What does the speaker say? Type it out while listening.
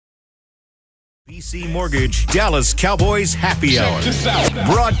SWBC Mortgage Dallas Cowboys Happy Hour.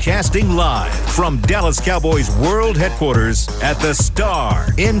 Broadcasting live from Dallas Cowboys World Headquarters at the Star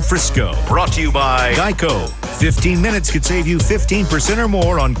in Frisco. Brought to you by Geico. 15 minutes could save you 15% or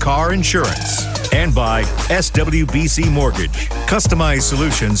more on car insurance. And by SWBC Mortgage. Customized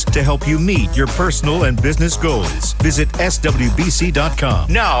solutions to help you meet your personal and business goals. Visit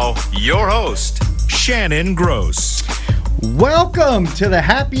SWBC.com. Now, your host, Shannon Gross. Welcome to the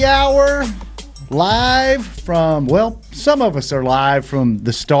Happy Hour, live from, well, some of us are live from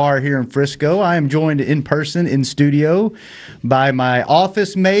the Star here in Frisco. I am joined in person in studio by my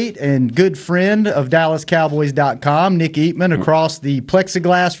office mate and good friend of DallasCowboys.com, Nick Eatman, across the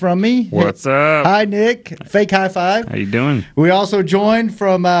plexiglass from me. What's up? Hi, Nick. Fake high five. How you doing? We also joined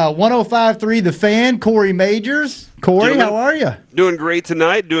from 105.3 The Fan, Corey Majors. Corey, how are you? Doing great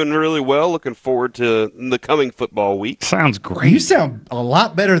tonight. Doing really well. Looking forward to the coming football week. Sounds great. You sound a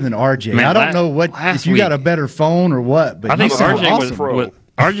lot better than RJ. Man, I don't know if you got a better phone or what, but I think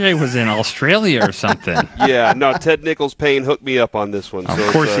RJ was in Australia or something. Yeah, no, Ted Nichols Payne hooked me up on this one. Of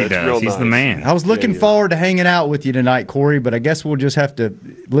course he does. He's the man. I was looking forward to hanging out with you tonight, Corey, but I guess we'll just have to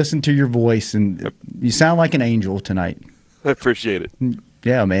listen to your voice, and you sound like an angel tonight. I appreciate it.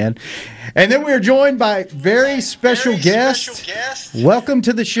 Yeah, man. And then we are joined by very special guest. Welcome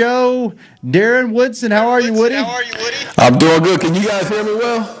to the show, Darren Woodson. How are you, Woody? I'm doing good. Can you guys hear me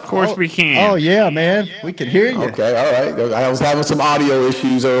well? Of course we can. Oh, yeah, man. We can hear you. Okay, all right. I was having some audio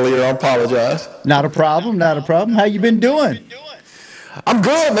issues earlier. I apologize. Not a problem. How you been doing? I'm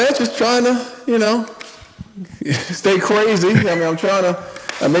good, man. Just trying to, stay crazy.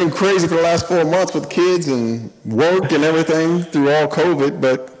 I've been crazy for the last 4 months with kids and work and everything through all COVID,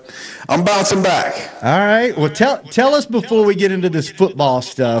 but I'm bouncing back. All right. Well, tell us before we get into this football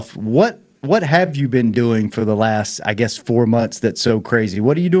stuff, what have you been doing for the last, 4 months that's so crazy?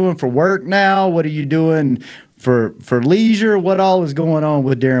 What are you doing for work now? What are you doing for leisure? What all is going on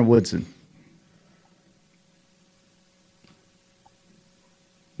with Darren Woodson?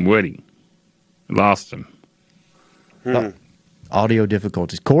 Woody. Lost him. Audio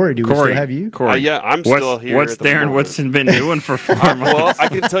difficulties. Corey, do we still have you? Corey, yeah, I'm still here. What's Darren Woodson been doing for 4 months? Well, I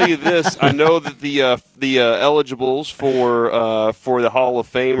can tell you this. I know that the eligibles for the Hall of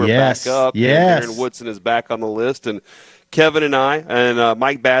Fame are back up. Yes. Darren Woodson is back on the list, and Kevin and I and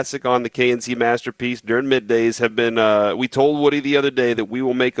Mike Bassick on the KNC Masterpiece during middays have been we told Woody the other day that we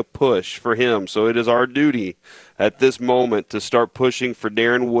will make a push for him. So it is our duty at this moment to start pushing for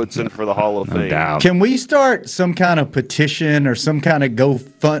Darren Woodson for the Hall of Fame. Doubt. Can we start some kind of petition or some kind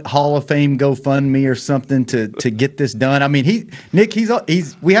of Hall of Fame GoFundMe or something to get this done? I mean, Nick,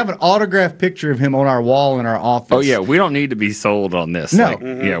 we have an autographed picture of him on our wall in our office. Oh yeah, we don't need to be sold on this. No.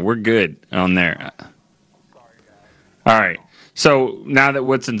 Yeah, we're good on there. All right. So now that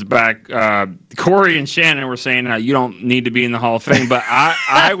Woodson's back, Corey and Shannon were saying you don't need to be in the Hall of Fame, but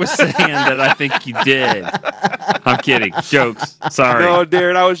I was saying that I think you did. I'm kidding. Jokes. Sorry. No,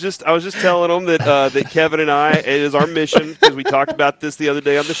 Darren, I was just telling them that Kevin and I, it is our mission, because we talked about this the other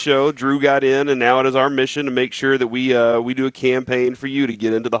day on the show. Drew got in, and now it is our mission to make sure that we do a campaign for you to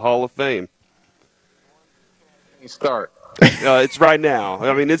get into the Hall of Fame. Start. It's right now.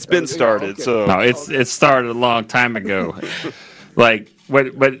 I mean, it's been started. So no, it started a long time ago. Like what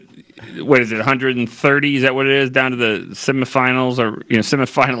is it? 130? Is that what it is? Down to the semifinals or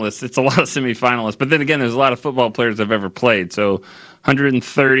semifinalists. It's a lot of semifinalists. But then again, there's a lot of football players that have ever played. So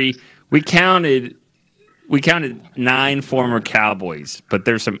 130. We counted 9 former Cowboys, but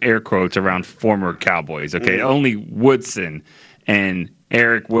there's some air quotes around former Cowboys. Okay, Only Woodson and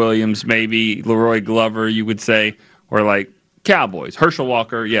Eric Williams, maybe Leroy Glover, you would say. Or like Cowboys, Herschel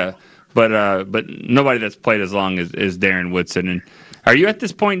Walker, yeah, but nobody that's played as long as Darren Woodson. And are you at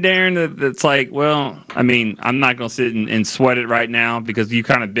this point, Darren, that's like, well, I mean, I'm not going to sit and sweat it right now because you've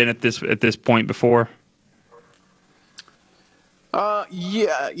kind of been at this point before?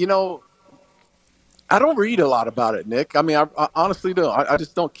 Yeah, I don't read a lot about it, Nick. I mean, I honestly don't. I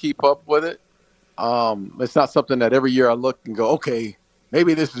just don't keep up with it. It's not something that every year I look and go, okay,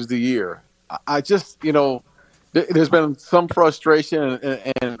 maybe this is the year. I just, there's been some frustration,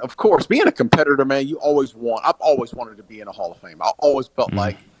 and of course, being a competitor, man, I've always wanted to be in a Hall of Fame. I always felt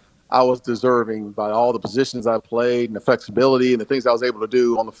like I was deserving by all the positions I played and the flexibility and the things I was able to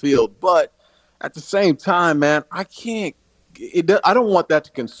do on the field. But at the same time, man, I don't want that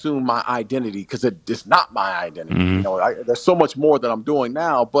to consume my identity because it's not my identity. There's so much more that I'm doing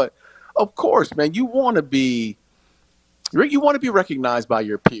now. But of course, man, you want to be recognized by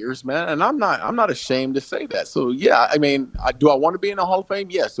your peers, man, and I'm not ashamed to say that. So yeah, I mean, do I want to be in the Hall of Fame?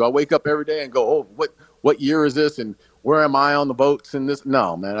 Yes. Do I wake up every day and go, oh, what year is this, and where am I on the votes and this?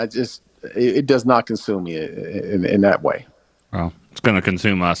 No, man. it does not consume me in that way. Well, it's going to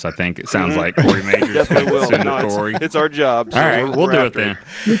consume us, I think. It sounds like Corey Majors. Definitely will. Consume No, Corey. it's our job. So All right, we'll do it after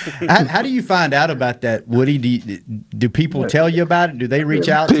then. How do you find out about that, Woody? Do people tell you about it? Do they reach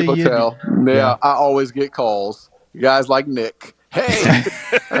out People to you? tell. Yeah, I always get calls. Guys like Nick. Hey,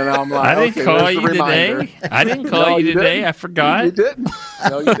 and I'm like, I didn't okay, call where's the you reminder? today. I didn't call No, you today. didn't. I forgot. You didn't.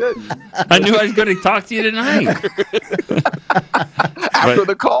 No, you didn't. I knew I was going to talk to you tonight. After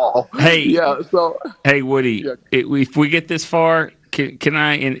the call. Hey, Yeah. So. hey, Woody, Yeah. if we get this far, can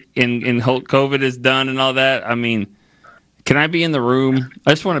I, in COVID is done and all that, I mean, can I be in the room?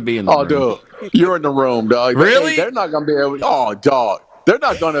 I just want to be in the Oh, room. dude, you're in the room, dog. Really? They're not gonna be able. Oh, dog. They're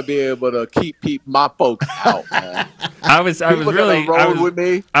not gonna be able to keep my folks out, man. I was People really, that rolled with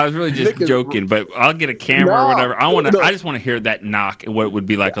me. I was really just Nick is- joking, but I'll get a camera No, or whatever. no. I just want to hear that knock and what it would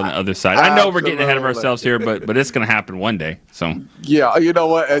be like on the other side. I know we're getting ahead of Absolutely. ourselves here, but it's going to happen one day. So Yeah, you know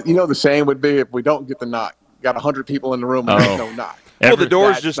what? You know the shame would be if we don't get the knock. Got 100 people in the room and Oh. there's no knock. Well, the every-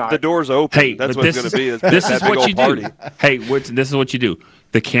 door's That's not- the door's open. Hey, that's but what it's going to be. Is this that is big what old you party. do. Hey, this is what you do.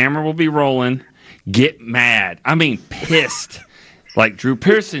 The camera will be rolling. Get mad. I mean, pissed. Like Drew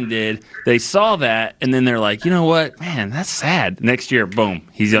Pearson did. They saw that, and then they're like, you know what, man, that's sad. Next year, boom,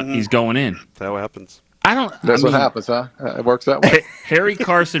 he's going in. That's how it happens. That's what happens, huh? It works that way. Harry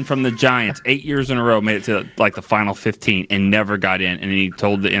Carson from the Giants, 8 years in a row, made it to like the final 15 and never got in. And he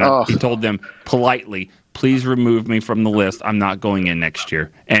told he told them politely, "Please remove me from the list. I'm not going in next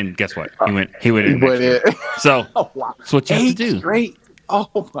year." And guess what? He went in next year. So Wow. that's what you have to 8 do. straight.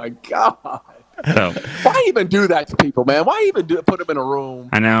 Oh my God. So Why even do that to people, man? Why even put them in a room?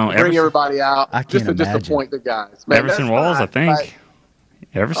 I know Bring everybody out I just can't to imagine. disappoint the guys. Man, Everson that's Walls, I not- think. like,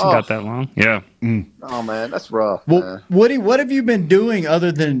 Everson Oh. got that long. Yeah. oh man, that's rough. Well, man. Woody, what have you been doing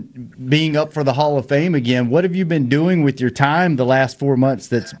other than being up for the Hall of Fame again? What have you been doing with your time the last 4 months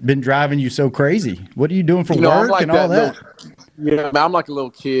that's been driving you so crazy? What are you doing for I'm work like and all that? Yeah, man, I'm like a little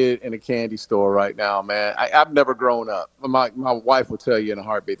kid in a candy store right now, man. I've never grown up. My wife will tell you in a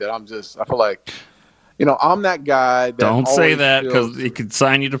heartbeat that I feel like, I'm that guy that Don't say always that because feels- he could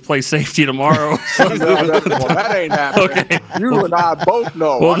sign you to play safety tomorrow. well, that ain't happening. Okay. You and I both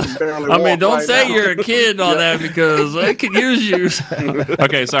know. Well, I can barely I mean, walk don't right say now. you're a kid and all that because I could use you.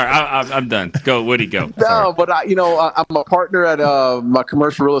 Okay, sorry. I'm done. Go, Woody, go. No, Sorry. but I'm a partner at my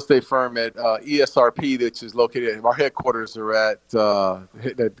commercial real estate firm at ESRP, which is located. Our headquarters are at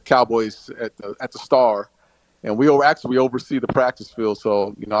the Cowboys at the Star, and we oversee the practice field.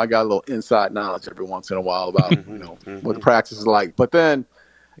 So I got a little inside knowledge every once in a while about what the practice is like. But then,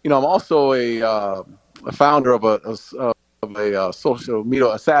 I'm also a founder of a social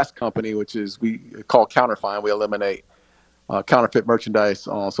media SaaS company, which is we call Counterfine. We eliminate counterfeit merchandise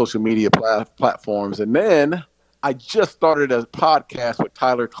on social media platforms. And then I just started a podcast with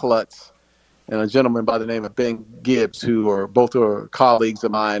Tyler Klutz and a gentleman by the name of Ben Gibbs, who are both colleagues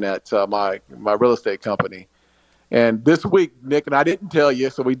of mine at my real estate company. And this week, Nick, and I didn't tell you,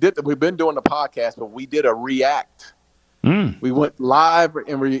 so we've been doing the podcast, but we did a react. We went live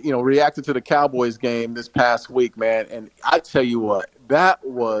and reacted to the Cowboys game this past week, man. And I tell you what, that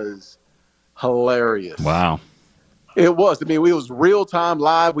was hilarious. Wow. It was. I mean, it was real time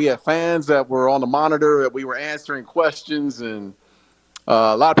live. We had fans that were on the monitor. We were answering questions, and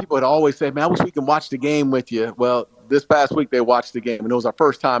a lot of people had always said, "Man, I wish we could watch the game with you." Well, this past week they watched the game, and it was our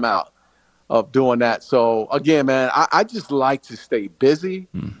first time out of doing that. So again, man, I just like to stay busy.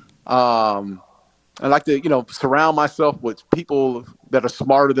 I like to, surround myself with people that are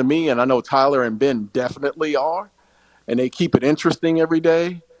smarter than me, and I know Tyler and Ben definitely are, and they keep it interesting every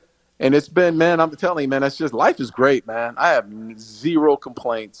day. And it's been, man, I'm telling you, man, that's just, life is great, man. I have zero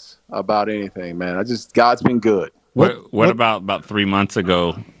complaints about anything, man. God's been good. What about 3 months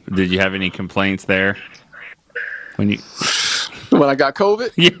ago? Did you have any complaints there? When I got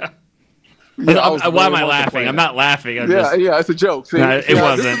COVID? Yeah. Why am I laughing? I'm not laughing. Yeah, it's a joke. See, No, it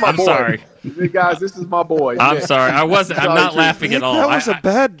wasn't. I'm sorry. Guys, this is my boy. I'm Nick. sorry. I'm not laughing at all. That was a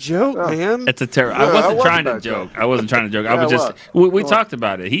bad joke, man. It's a terrible. Yeah, I wasn't that trying was a to bad joke. joke. I wasn't trying to joke. I Yeah, was it just. was. We talked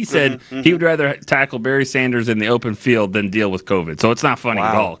about it. He said he would rather tackle Barry Sanders in the open field than deal with COVID. So it's not funny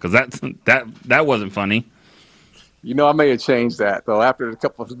at all because that wasn't funny. I may have changed that though. After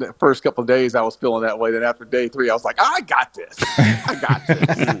the first couple of days, I was feeling that way. Then after day 3, I was like, I got this. I got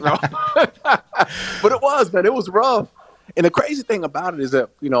this. But it was, man. It was rough. And the crazy thing about it is that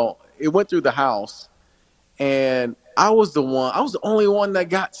it went through the house, and I was the only one that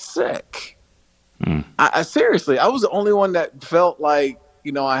got sick. I seriously, I was the only one that felt like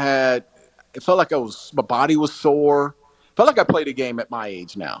it felt like my body was sore. Felt like I played a game at my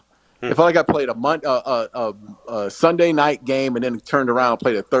age now. It felt like I played a Sunday night game and then turned around and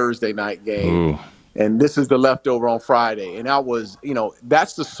played a Thursday night game. Ooh. And this is the leftover on Friday. And I was,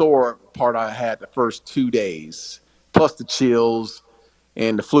 that's the sore part I had the first 2 days, plus the chills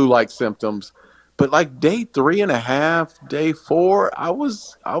and the flu-like symptoms. But like day 3.5, day 4, I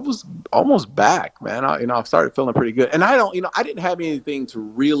was almost back, man. I started feeling pretty good. And I didn't have anything to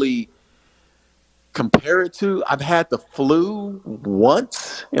really compare it to. I've had the flu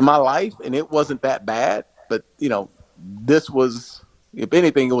once in my life, and it wasn't that bad. But, this was, if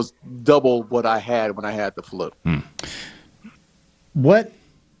anything, it was double what I had when I had the flu. What?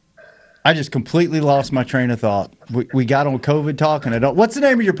 I just completely lost my train of thought. We got on COVID talk, and what's the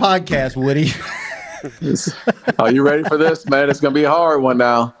name of your podcast, Woody? Are you ready for this, man? It's going to be a hard one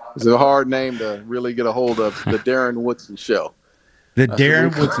now. It's a hard name to really get a hold of. The Darren Woodson Show. The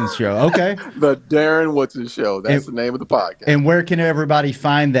Darren Woodson Show. Okay. The Darren Woodson Show. That's the name of the podcast. And where can everybody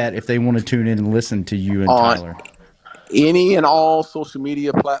find that if they want to tune in and listen to you and Tyler? Any and all social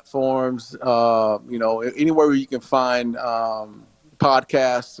media platforms, anywhere where you can find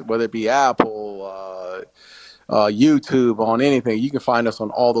podcasts, whether it be Apple, YouTube, on anything, you can find us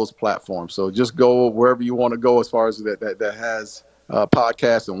on all those platforms. So just go wherever you want to go as far as that has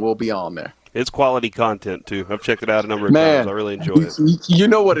podcasts, and we'll be on there. It's quality content too. I've checked it out a number of times. I really enjoy it. You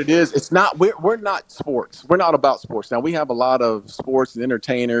know what it is? It's not. We're not sports. We're not about sports. Now we have a lot of sports and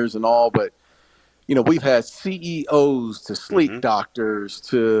entertainers and all, but we've had CEOs to sleep doctors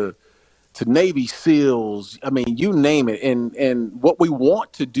to Navy SEALs. I mean, you name it. And what we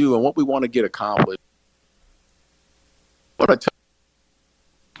want to do and what we want to get accomplished.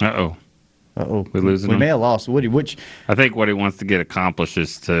 Uh-oh. We losing We him? may have lost Woody, which I think what he wants to get accomplished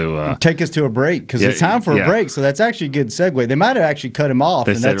is to take us to a break, because it's time for a break. So that's actually a good segue. They might have actually cut him off.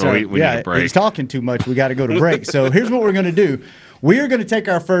 They said, that's we need a break. He's talking too much. We got to go to break. So here's what we're going to do. We are going to take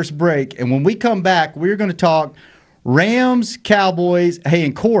our first break, and when we come back, we're going to talk Rams, Cowboys. Hey,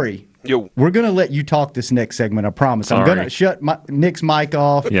 and Corey, we're going to let you talk this next segment, I promise. I'm going to shut Nick's mic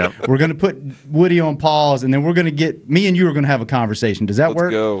off. Yep. We're going to put Woody on pause, and then we're going to get – me and you are going to have a conversation. Does that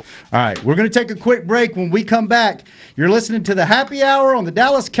work? Let's go. All right. We're going to take a quick break. When we come back, you're listening to the Happy Hour on the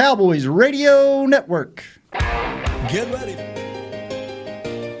Dallas Cowboys Radio Network. Get ready.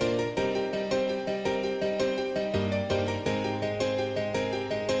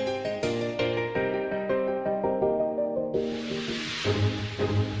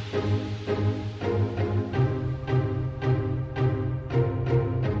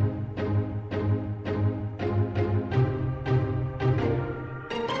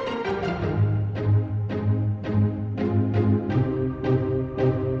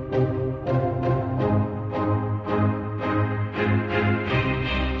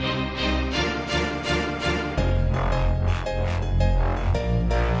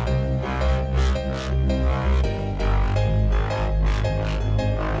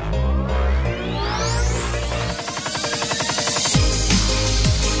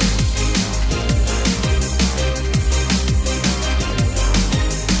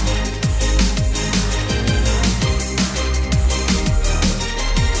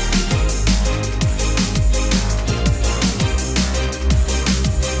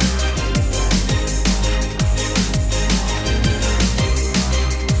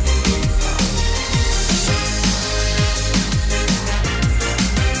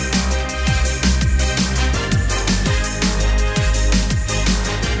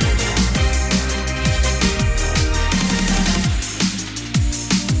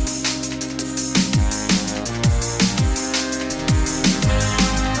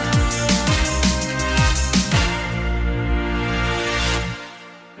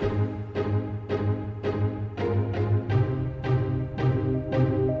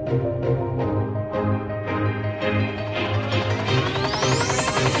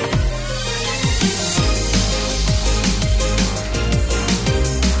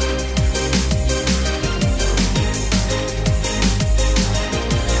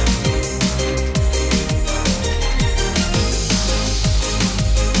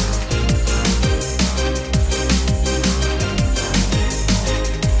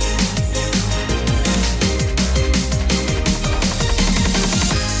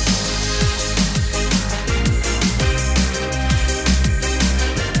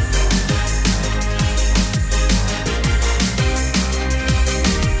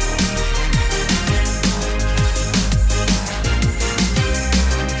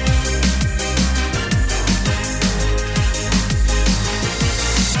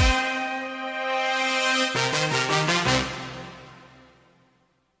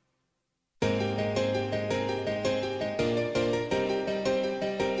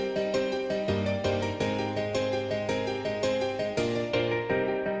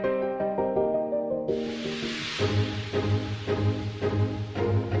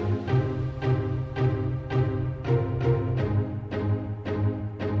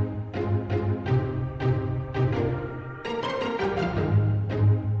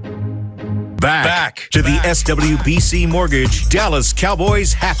 Back to the SWBC Mortgage Dallas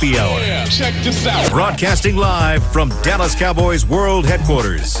Cowboys Happy Hour. Check this out. Broadcasting live from Dallas Cowboys World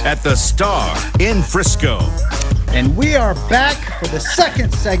Headquarters at the Star in Frisco. And we are back for the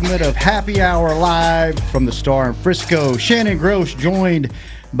second segment of Happy Hour live from the Star in Frisco. Shannon Gross joined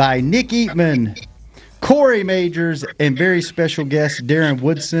by Nick Eatman, Corey Majors, and very special guest Darren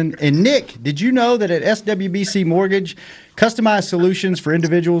Woodson. And Nick, did you know that at SWBC Mortgage, customized solutions for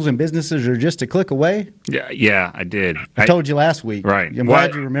individuals and businesses are just a click away? Yeah, I did. I told you last week. Right. I'm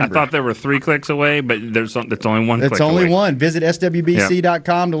glad you remember. I thought there were 3 clicks away, but that's only one click away. It's only one. Visit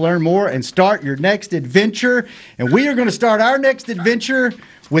SWBC.com to learn more and start your next adventure. And we are going to start our next adventure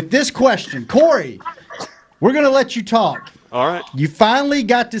with this question. Corey, we're going to let you talk. All right. You finally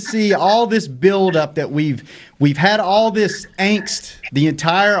got to see all this build-up that we've had, all this angst the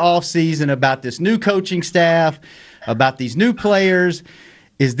entire offseason about this new coaching staff, about these new players.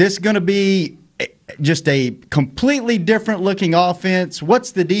 Is this going to be just a completely different-looking offense?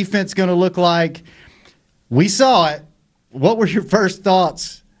 What's the defense going to look like? We saw it. What were your first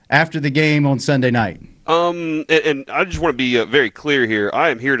thoughts after the game on Sunday night? And I just want to be very clear here. I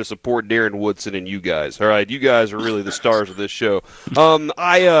am here to support Darren Woodson and you guys. All right, you guys are really the stars of this show. From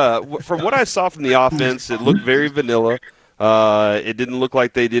what I saw from the offense, it looked very vanilla. It didn't look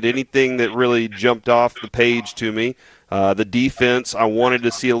like they did anything that really jumped off the page to me. The defense, I wanted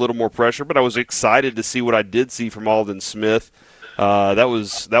to see a little more pressure, but I was excited to see what I did see from Aldon Smith. That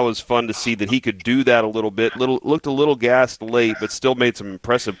was fun to see that he could do that a little bit. Looked a little gassed late, but still made some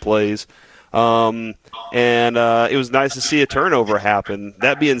impressive plays. And it was nice to see a turnover happen.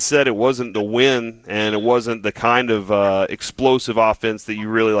 That being said, it wasn't the win, and it wasn't the kind of explosive offense that you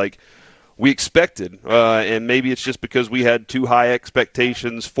really we expected. And maybe it's just because we had too high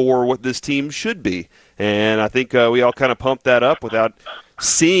expectations for what this team should be. And I think we all kind of pumped that up without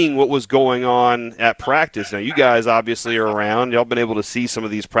seeing what was going on at practice. Now, you guys obviously are around. Y'all been able to see some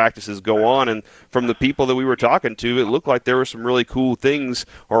of these practices go on, and from the people that we were talking to, it looked like there were some really cool things,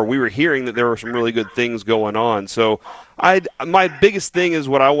 or we were hearing that there were some really good things going on. So my biggest thing is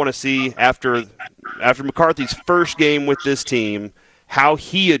what I want to see after McCarthy's first game with this team, how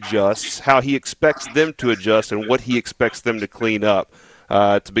he adjusts, how he expects them to adjust, and what he expects them to clean up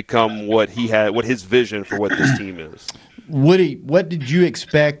to become what his vision for what this team is. Woody, what did you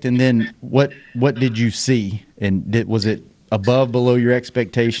expect, and then what did you see? And was it above, below your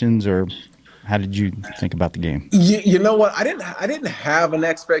expectations, or how did you think about the game? You know what? I didn't have an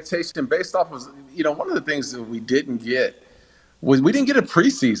expectation based off of, one of the things that we didn't get was we didn't get a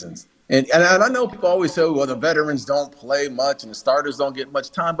preseason. And I know people always say, well, the veterans don't play much and the starters don't get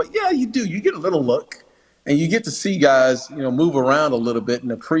much time. But, yeah, you do. You get a little look. And you get to see guys, move around a little bit in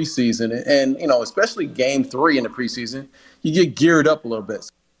the preseason. And especially game 3 in the preseason, you get geared up a little bit.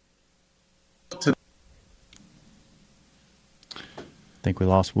 I think we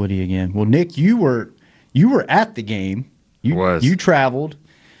lost Woody again. Well, Nick, you were at the game. You traveled.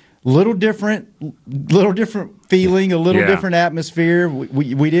 Little different feeling, a little different atmosphere.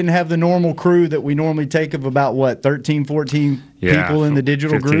 We didn't have the normal crew that we normally take of about 13, 14 people in the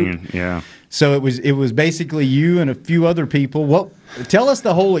digital 15, group. Yeah. So it was basically you and a few other people. Tell us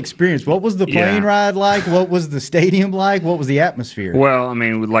the whole experience. What was the plane ride like? What was the stadium like? What was the atmosphere? Well, I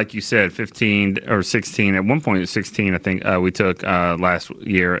mean, like you said, 15 or 16. At one point, it was 16. I think we took last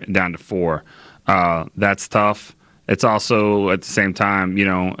year down to 4. That's tough. It's also at the same time,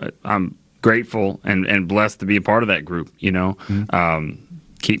 I'm grateful and blessed to be a part of that group.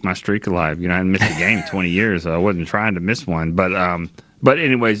 Keep my streak alive. I hadn't missed a game in 20 years. So I wasn't trying to miss one, but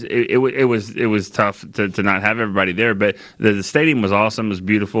anyways, it was tough to not have everybody there. But the stadium was awesome. It was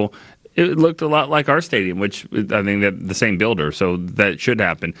beautiful. It looked a lot like our stadium, which I think that the same builder, so that should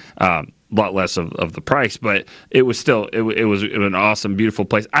happen. A lot less of the price, but it was still it was an awesome, beautiful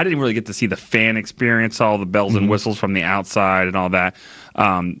place. I didn't really get to see the fan experience, all the bells and whistles from the outside and all that.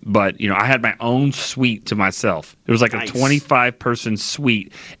 But I had my own suite to myself. It was like nice. A 25-person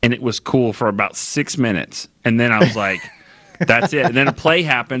suite, and it was cool for about 6 minutes, and then I was like. That's it. And then a play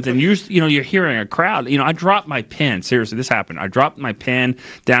happens, and you're hearing a crowd. I dropped my pen. Seriously, this happened. I dropped my pen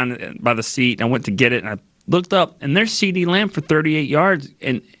down by the seat, and I went to get it, and I looked up, and there's CeeDee Lamb for 38 yards,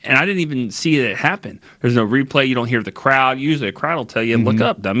 and I didn't even see it happen. There's no replay. You don't hear the crowd. Usually a crowd will tell you, look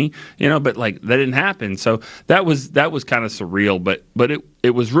up, dummy. But that didn't happen. So that was kind of surreal, but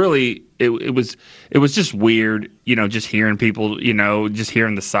it was really it was just weird, just hearing people, just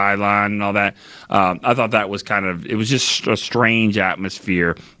hearing the sideline and all that. I thought that was it was just a strange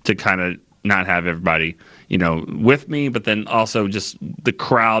atmosphere to kind of not have everybody, with me, but then also just the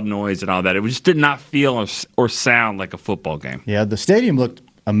crowd noise and all that. It just did not feel or sound like a football game. Yeah, the stadium looked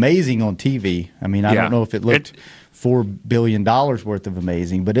amazing on TV. I mean, I don't know if it looked $4 billion worth of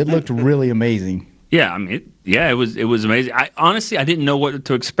amazing, but it looked really amazing. Yeah, I mean, it was amazing. I didn't know what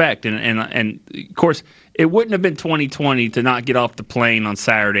to expect, and of course, it wouldn't have been 2020 to not get off the plane on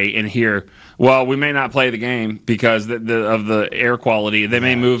Saturday and hear, well, we may not play the game because of the air quality. They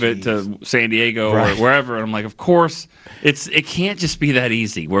may move it to San Diego or wherever. And I'm like, of course, it can't just be that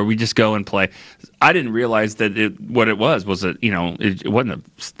easy where we just go and play. I didn't realize that what it was it wasn't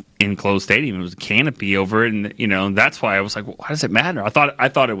an enclosed stadium. It was a canopy over it, and that's why I was like, well, why does it matter? I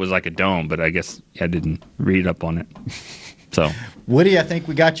thought it was like a dome, but I guess I didn't read up on it. So, Woody, I think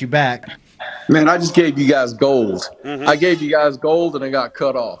we got you back. Man, I just gave you guys gold. Mm-hmm. I gave you guys gold, and it got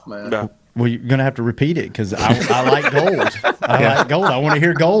cut off, man. No. Well, you're going to have to repeat it because I like gold. I like gold. I want to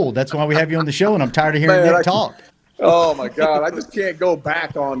hear gold. That's why we have you on the show, and I'm tired of hearing Nick talk. Oh, my God. I just can't go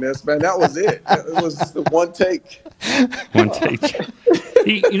back on this, man. That was it. It was the one take. One take.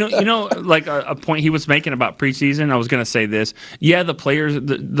 Like a point he was making about preseason, I was going to say this. Yeah, the players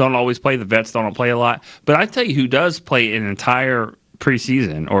don't always play. The vets don't play a lot. But I tell you who does play an entire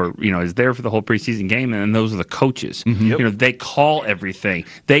preseason or is there for the whole preseason game, and those are the coaches. Mm-hmm. They call everything.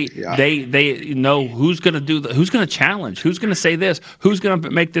 They know who's going to do who's going to challenge, who's going to say this, who's going to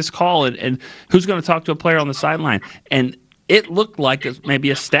make this call, and who's going to talk to a player on the sideline. And it looked like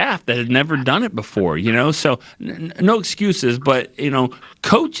maybe a staff that had never done it before, so no excuses, but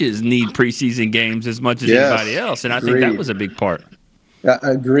coaches need preseason games as much as anybody else, and I think that was a big part. Yeah,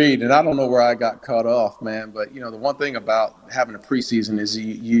 agreed, and I don't know where I got cut off, man. But the one thing about having a preseason is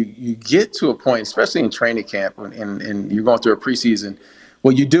you get to a point, especially in training camp, and you're going through a preseason.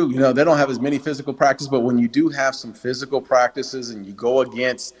 Well, you do, they don't have as many physical practices, but when you do have some physical practices and you go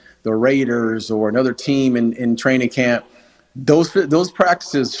against the Raiders or another team in training camp, those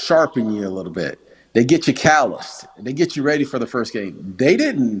practices sharpen you a little bit. They get you calloused. They get you ready for the first game. They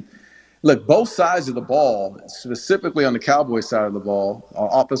didn't. Look, both sides of the ball, specifically on the Cowboys side of the ball,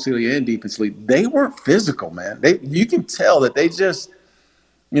 offensively and defensively, they weren't physical, man. You can tell that they just,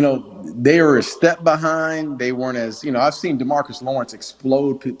 they were a step behind. They weren't as, I've seen DeMarcus Lawrence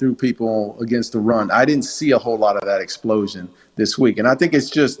explode through people against the run. I didn't see a whole lot of that explosion this week. And I think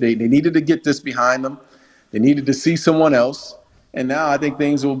it's just they needed to get this behind them. They needed to see someone else. And now I think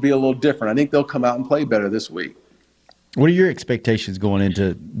things will be a little different. I think they'll come out and play better this week. What are your expectations going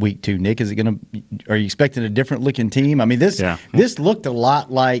into week 2, Nick? Are you expecting a different looking team? I mean, this looked a lot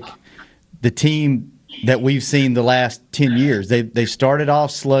like the team that we've seen the last 10 years. They started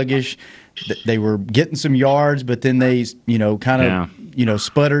off sluggish. They were getting some yards, but then they,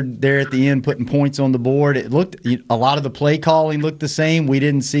 sputtered there at the end, putting points on the board. It looked, a lot of the play calling looked the same. We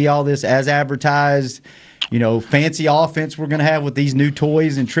didn't see all this as advertised. Fancy offense we're going to have with these new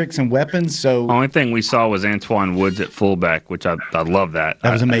toys and tricks and weapons. So the only thing we saw was Antoine Woods at fullback, which I love that.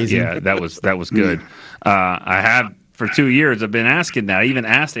 That was amazing. That was good. I have for 2 years. I've been asking that. I even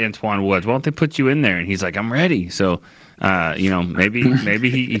asked Antoine Woods, "Why don't they put you in there?" And he's like, "I'm ready." So, maybe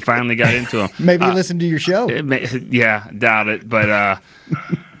he finally got into him. Maybe he listened to your show. Doubt it, but.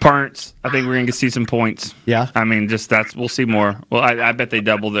 Parents, I think we're going to see some points. Yeah. I mean, we'll see more. Well, I bet they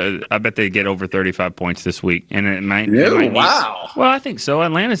I bet they get over 35 points this week. And it might. Wow. Well, I think so.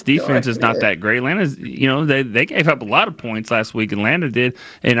 Atlanta's defense is not that great. Atlanta's, they gave up a lot of points last week. Atlanta did.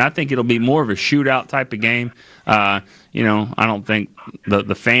 And I think it'll be more of a shootout type of game. I don't think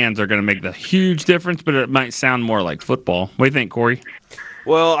the fans are going to make the huge difference, but it might sound more like football. What do you think, Corey?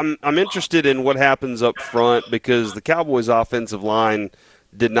 Well, I'm interested in what happens up front because the Cowboys' offensive line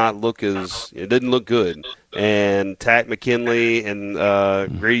didn't look good. And Takk McKinley and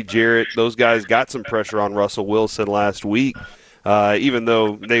Grady Jarrett, those guys got some pressure on Russell Wilson last week, even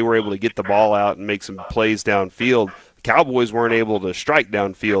though they were able to get the ball out and make some plays downfield. Cowboys weren't able to strike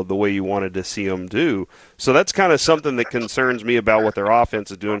downfield the way you wanted to see them do. So that's kind of something that concerns me about what their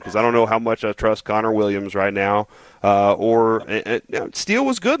offense is doing because I don't know how much I trust Connor Williams right now. Steele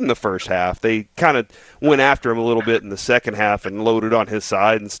was good in the first half. They kind of went after him a little bit in the second half and loaded on his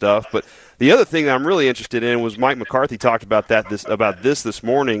side and stuff. But the other thing that I'm really interested in was Mike McCarthy talked about this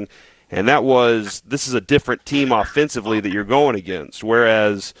morning, and that was this is a different team offensively that you're going against.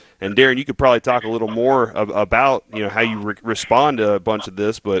 Whereas, and Darren, you could probably talk a little more about how you respond to a bunch of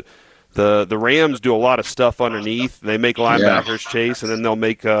this, but the Rams do a lot of stuff underneath. They make linebackers chase, and then they'll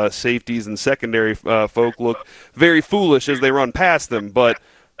make safeties and secondary folk look very foolish as they run past them. But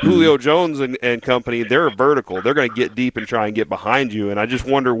Julio Jones and company, they're vertical. They're going to get deep and try and get behind you. And I just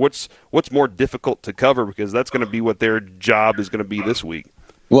wonder what's more difficult to cover because that's going to be what their job is going to be this week.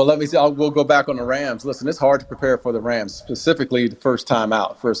 Well, let me see. We'll go back on the Rams. Listen, it's hard to prepare for the Rams, specifically the first time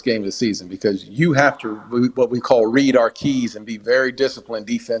out, first game of the season, because you have to what we call read our keys and be very disciplined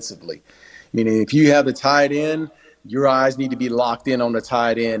defensively. Meaning, if you have the tight end, your eyes need to be locked in on the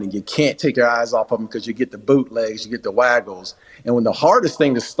tight end, and you can't take your eyes off of them because you get the bootlegs, you get the waggles. And when the hardest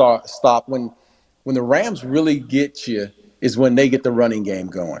thing to stop when the Rams really get you is when they get the running game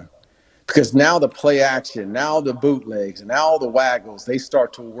going. Because now the play action, now the bootlegs, and now the waggles, they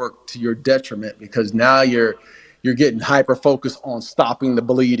start to work to your detriment because now you're getting hyper-focused on stopping the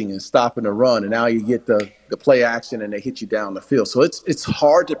bleeding and stopping the run, and now you get the play action and they hit you down the field. So it's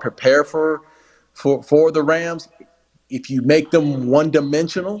hard to prepare for the Rams. If you make them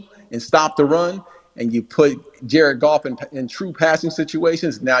one-dimensional and stop the run and you put Jared Goff in true passing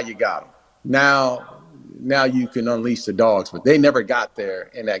situations, now you got them. Now you can unleash the dogs, but they never got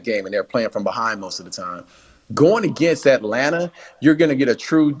there in that game, and they're playing from behind most of the time. Going against Atlanta, you're going to get a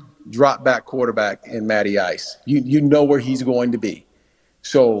true drop-back quarterback in Matty Ice. You know where he's going to be.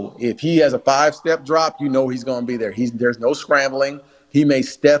 So if he has a 5-step drop, you know he's going to be there. There's no scrambling. He may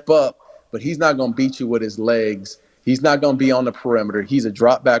step up, but he's not going to beat you with his legs. He's not going to be on the perimeter. He's a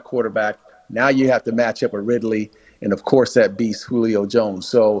drop-back quarterback. Now you have to match up with Ridley. And, of course, that beast, Julio Jones.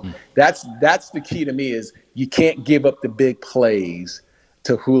 So that's the key to me is you can't give up the big plays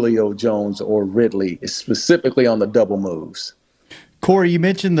to Julio Jones or Ridley, specifically on the double moves. Corey, you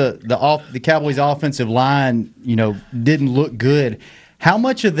mentioned the Cowboys' offensive line, didn't look good. How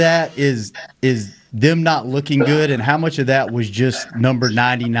much of that is them not looking good, and how much of that was just number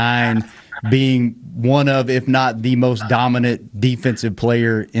 99 being one of, if not the most dominant defensive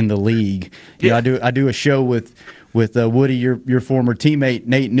player in the league? Yeah. I do a show with Woody, your former teammate,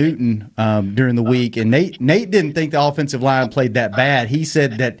 Nate Newton, during the week. And Nate didn't think the offensive line played that bad. He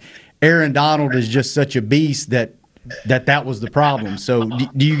said that Aaron Donald is just such a beast that was the problem. So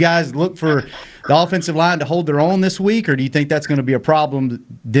do you guys look for the offensive line to hold their own this week, or do you think that's going to be a problem,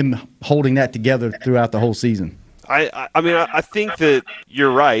 them holding that together throughout the whole season? I think that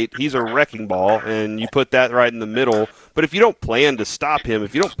you're right. He's a wrecking ball, and you put that right in the middle. But if you don't plan to stop him,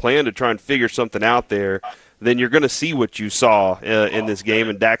 if you don't plan to try and figure something out there, then you're going to see what you saw in this game,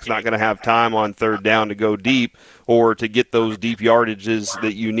 and Dak's not going to have time on third down to go deep or to get those deep yardages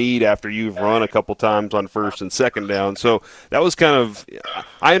that you need after you've run a couple times on first and second down. So that was kind of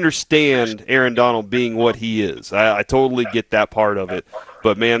 – I understand Aaron Donald being what he is. I totally get that part of it.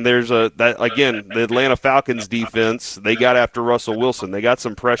 But, man, there's the Atlanta Falcons defense, they got after Russell Wilson. They got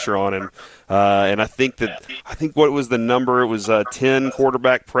some pressure on him. And I think what was the number? It was 10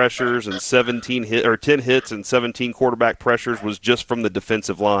 quarterback pressures and 10 hits and 17 quarterback pressures was just from the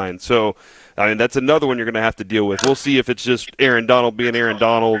defensive line. So, that's another one you're going to have to deal with. We'll see if it's just Aaron Donald being Aaron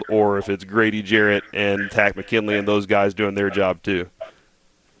Donald or if it's Grady Jarrett and Takk McKinley and those guys doing their job too.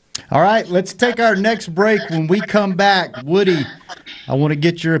 All right, let's take our next break. When we come back, Woody, I want to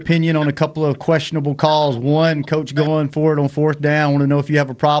get your opinion on a couple of questionable calls. One, coach going for it on fourth down. I want to know if you have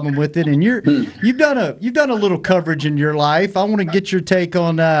a problem with it. And you've done a little coverage in your life. I want to get your take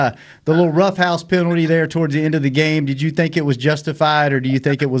on the little roughhouse penalty there towards the end of the game. Did you think it was justified, or do you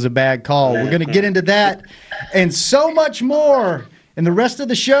think it was a bad call? We're going to get into that and so much more. And the rest of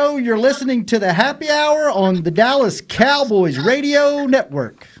the show, you're listening to the Happy Hour on the Dallas Cowboys Radio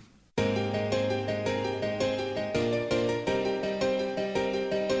Network.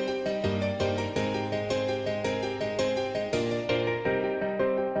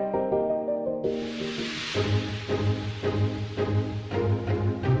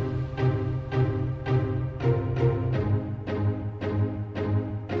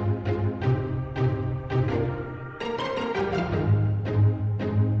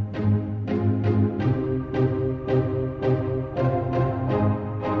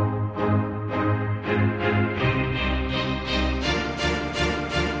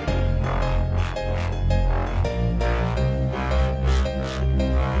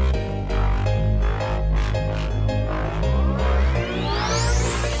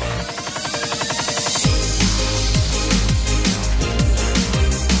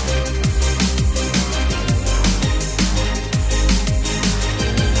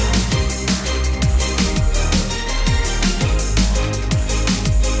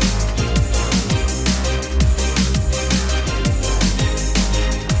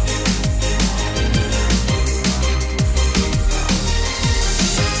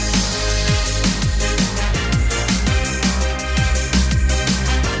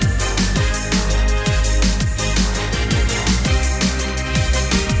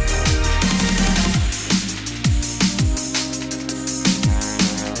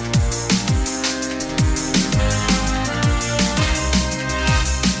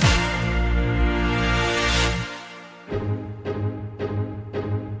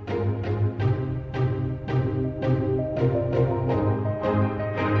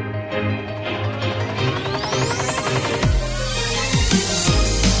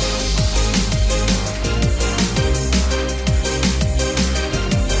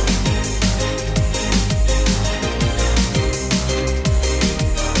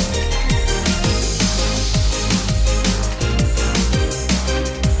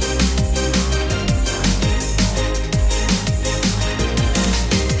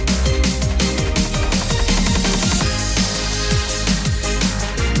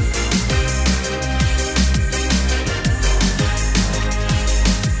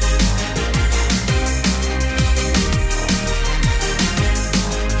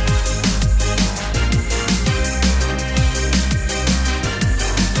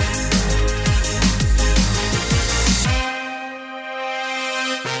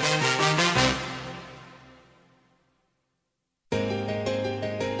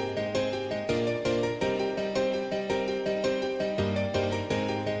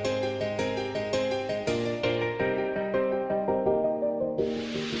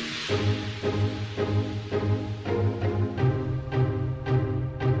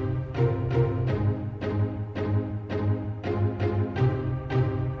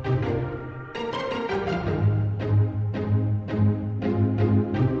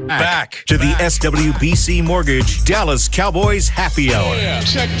 Back to the SWBC Mortgage Dallas Cowboys Happy Hour.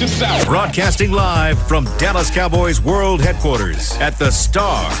 Check this out. Broadcasting live from Dallas Cowboys World Headquarters at the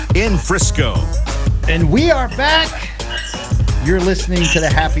Star in Frisco. And we are back. You're listening to the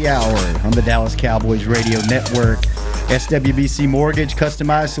Happy Hour on the Dallas Cowboys Radio Network. SWBC Mortgage,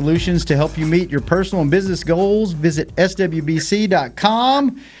 customized solutions to help you meet your personal and business goals. Visit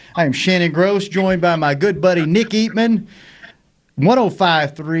swbc.com. I am Shannon Gross, joined by my good buddy Nick Eatman.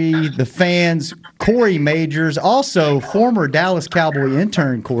 105.3, The Fans, Corey Majors, also former Dallas Cowboy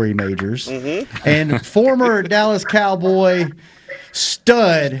intern Corey Majors, and former Dallas Cowboy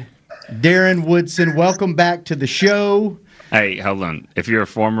stud Darren Woodson. Welcome back to the show. Hey, hold on. If you're a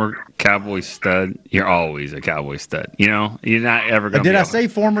former Cowboy stud, you're always a Cowboy stud. You know, you're not ever going to Did I say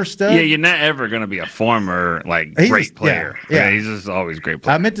former stud? Yeah, you're not ever going to be a former, great player. Yeah. He's just always a great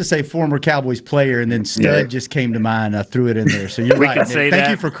player. I meant to say former Cowboys player, and then stud just came to mind. I threw it in there. So you're right. Can say Thank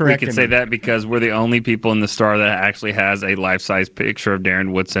that. you for correcting We can say me. that because we're the only people in the Star that actually has a life-size picture of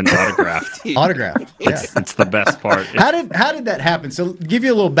Darren Woodson autographed. Autographed. Yeah. It's the best part. How did that happen? So, give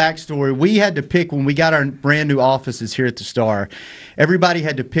you a little backstory. We had to pick when we got our brand new offices here at the Star. Everybody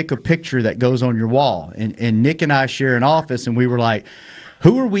had to pick a picture that goes on your wall, and Nick and I share an office, and we were like,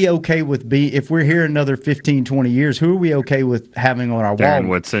 who are we okay with if we're here another 15, 20 years, who are we okay with having on our Darren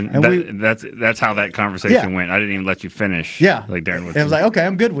wall? Woodson. And That's how that conversation went. I didn't even let you finish. Yeah. Like Darren Woodson. And I was like, okay,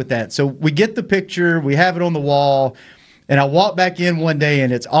 I'm good with that. So we get the picture, we have it on the wall, and I walk back in one day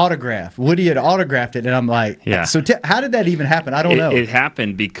and it's autographed. Woody had autographed it, and I'm like, yeah. So how did that even happen? I don't know. It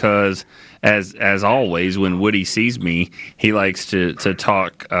happened because, as always, when Woody sees me, he likes to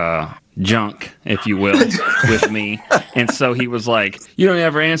talk junk, if you will, with me. And so he was like, you don't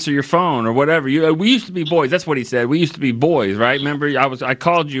ever answer your phone or whatever. We used to be boys. That's what he said. We used to be boys, right? Remember, I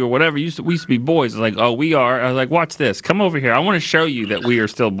called you or whatever. We used to be boys. I was like, oh, we are. I was like, watch this. Come over here. I want to show you that we are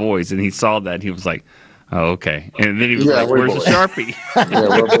still boys. And he saw that. And he was like, oh, okay. And then he was like, where's the Sharpie? Yeah,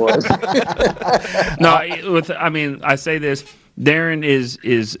 we're boys. I say this. Darren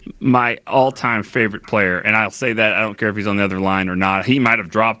is my all-time favorite player, and I'll say that. I don't care if he's on the other line or not. He might have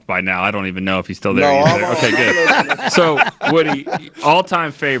dropped by now. I don't even know if he's still there. Okay, good. So, Woody,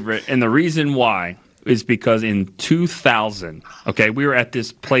 all-time favorite, and the reason why is because in 2000, okay, we were at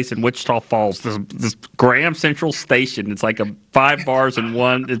this place in Wichita Falls, this Graham Central Station. It's like 5 bars in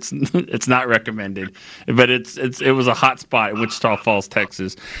one. It's not recommended, but it was a hot spot in Wichita Falls,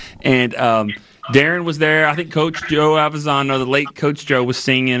 Texas, and Darren was there. I think Coach Joe Avazano, the late Coach Joe, was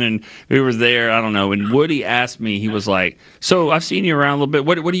singing, and we were there. I don't know. And Woody asked me, he was like, so I've seen you around a little bit.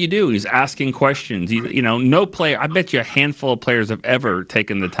 What do you do? He's asking questions. No player, I bet you a handful of players have ever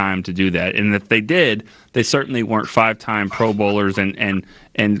taken the time to do that. And if they did, they certainly weren't 5-time Pro Bowlers and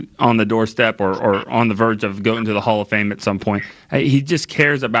on the doorstep or on the verge of going to the Hall of Fame at some point. He just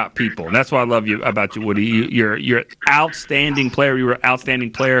cares about people. And that's what I love about you, Woody. You're an outstanding player. You were an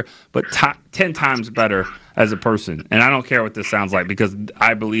outstanding player, but 10 times better as a person. And I don't care what this sounds like because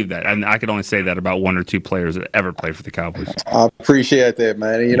I believe that. And I could only say that about 1 or 2 players that ever played for the Cowboys. I appreciate that,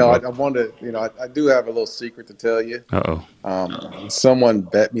 man. And, I wanted to, I do have a little secret to tell you. Uh-oh. Someone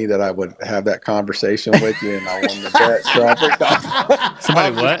bet me that I would have that conversation with you, and I won the bet. So I think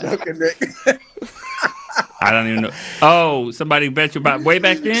Somebody what? I don't even know. Oh, somebody bet you about way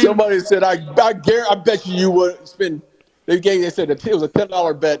back then? Somebody said, I bet you would spend. They said it was a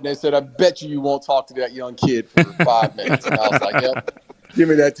 $10 bet, and they said, I bet you won't talk to that young kid for 5 minutes. And I was like, yep, give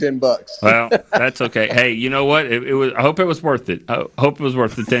me that $10. Well, that's okay. Hey, you know what? It was. I hope it was worth it. I hope it was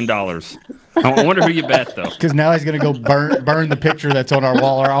worth the $10. I wonder who you bet, though. Because now he's going to go burn the picture that's on our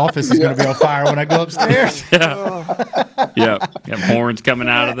wall. Our office is going to be on fire when I go upstairs. Yeah. Got horns coming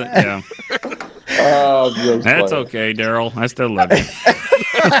out of it. Yeah. That's okay, Daryl. I still love you.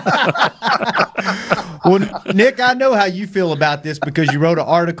 Well, Nick, I know how you feel about this because you wrote an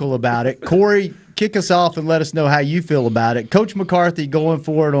article about it. Corey, kick us off and let us know how you feel about it. Coach McCarthy going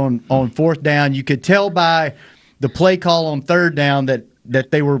for it on 4th down. You could tell by the play call on 3rd down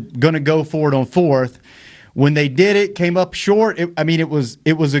that they were going to go for it on 4th. When they did it, came up short. It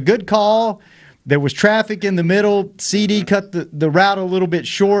was a good call. There was traffic in the middle. CD cut the route a little bit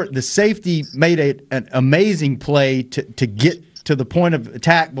short. The safety made an amazing play to get to the point of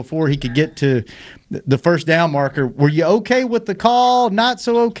attack before he could get to the 1st down marker. Were you okay with the call? Not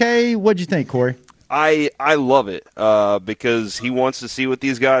so okay? What'd you think, Corey? I love it because he wants to see what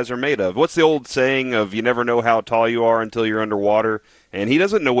these guys are made of. What's the old saying of you never know how tall you are until you're underwater? And he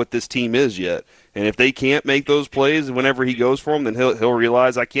doesn't know what this team is yet. And if they can't make those plays whenever he goes for them, then he'll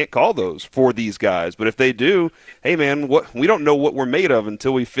realize I can't call those for these guys. But if they do, hey man, we don't know what we're made of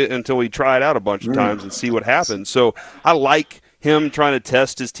until we try it out a bunch of times and see what happens. So I like him trying to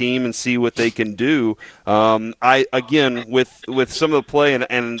test his team and see what they can do. I again with some of the play,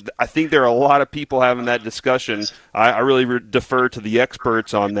 and I think there are a lot of people having that discussion. I really defer to the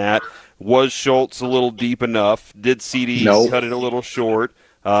experts on that. Was Schultz a little deep enough? Did CD cut it a little short?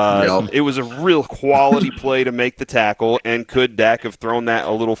 It was a real quality play to make the tackle, and could Dak have thrown that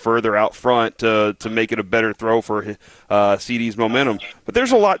a little further out front to make it a better throw for CD's momentum? But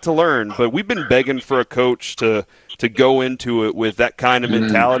there's a lot to learn, but we've been begging for a coach to go into it with that kind of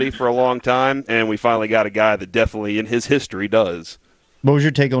mentality for a long time, and we finally got a guy that definitely in his history does. What was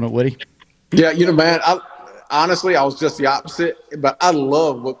your take on it, Woody? Yeah, man, honestly, I was just the opposite, but I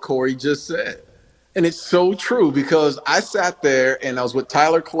love what Corey just said. And it's so true, because I sat there and I was with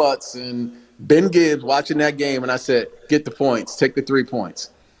Tyler Klutz and Ben Gibbs watching that game, and I said, get the points, take the 3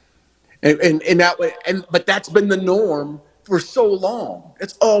 points. But that's been the norm for so long.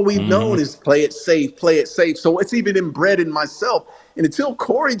 That's all we've known is play it safe, play it safe. So it's even inbred in myself. And until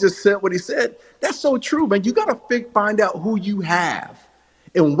Corey just said what he said, that's so true, man. You got to find out who you have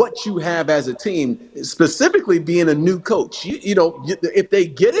and what you have as a team, specifically being a new coach. If they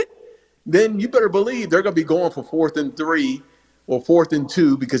get it, then you better believe they're going to be going for 4th and 3 or 4th and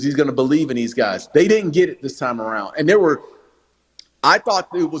 2, because he's going to believe in these guys. They didn't get it this time around. And I thought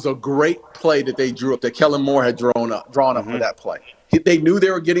it was a great play that they drew up, that Kellen Moore had drawn up for that play. They knew they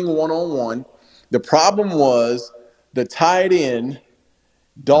were getting one-on-one. The problem was the tight end,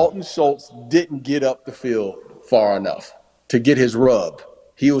 Dalton Schultz, didn't get up the field far enough to get his rub.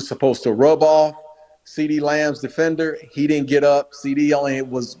 He was supposed to rub off CeeDee Lamb's defender. He didn't get up. CeeDee only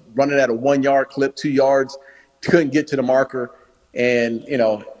was running at a 1-yard clip, 2 yards, couldn't get to the marker. And,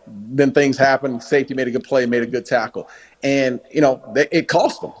 then things happened. Safety made a good play, made a good tackle. And, it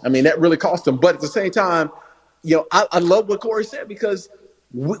cost them. I mean, that really cost them. But at the same time, I love what Corey said, because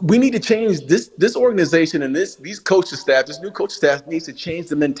we need to change this organization, and these coaching staff, this new coaching staff needs to change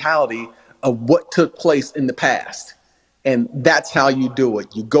the mentality of what took place in the past. And that's how you do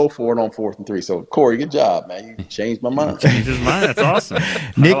it. You go for it on 4th and 3. So, Corey, good job, man. You changed my mind. Changed his mind. That's awesome.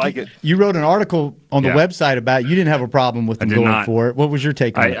 Nick, I like it. You wrote an article on the website about you didn't have a problem with them going for it. What was your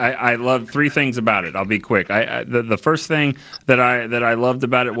take on it? I love 3 things about it. I'll be quick. The first thing that I loved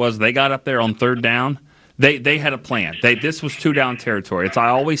about it was they got up there on 3rd down. They had a plan. This was 2-down territory. I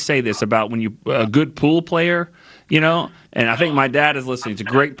always say this about when you a good pool player, and I think my dad is listening. He's a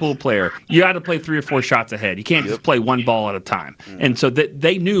great pool player. You got to play 3 or 4 shots ahead. You can't just play one ball at a time. And so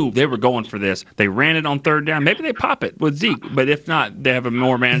they knew they were going for this. They ran it on 3rd down. Maybe they pop it with Zeke, but if not, they have a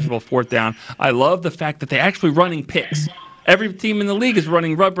more manageable 4th down. I love the fact that they're actually running picks. Every team in the league is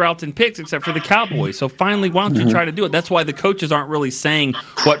running rub routes and picks except for the Cowboys. So finally, why don't you try to do it? That's why the coaches aren't really saying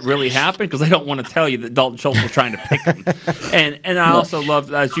what really happened, because they don't want to tell you that Dalton Schultz was trying to pick them. And I also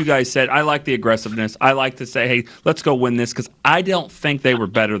love, as you guys said, I like the aggressiveness. I like to say, hey, let's go win this, because I don't think they were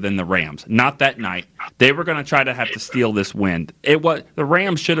better than the Rams. Not that night. They were going to try to have to steal this win. The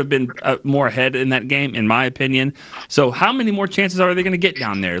Rams should have been more ahead in that game, in my opinion. So how many more chances are they going to get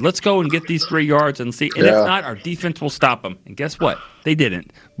down there? Let's go and get these 3 yards and see. And if not, our defense will stop them. And guess what? They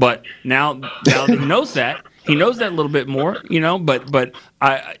didn't. But now he knows that. He knows that a little bit more, But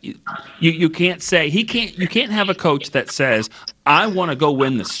you can't say you can't have a coach that says, I want to go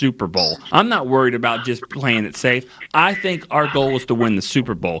win the Super Bowl. I'm not worried about just playing it safe. I think our goal is to win the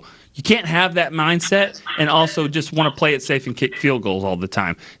Super Bowl. You can't have that mindset and also just want to play it safe and kick field goals all the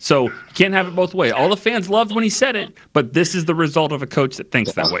time. So you can't have it both ways. All the fans loved when he said it, but this is the result of a coach that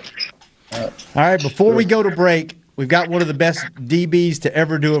thinks that way. All right, before we go to break, we've got one of the best DBs to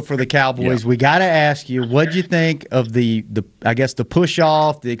ever do it for the Cowboys. Yeah. We got to ask you, what'd you think of the push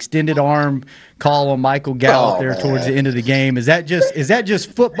off, the extended arm call on Michael Gallup towards the end of the game? Is that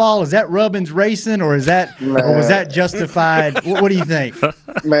just football? Is that Rubbins racing, or was that justified? What do you think?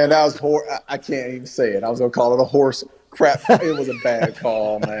 Man, that was I can't even say it. I was gonna call it a horse crap. It was a bad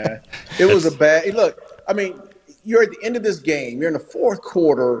call, man. It was a bad. Look, I mean, you're at the end of this game. You're in the 4th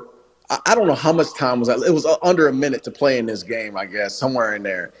quarter. I don't know how much time was that. It was under a minute to play in this game, I guess, somewhere in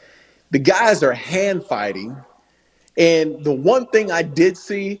there. The guys are hand fighting. And the one thing I did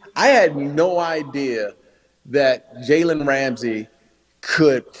see, I had no idea that Jalen Ramsey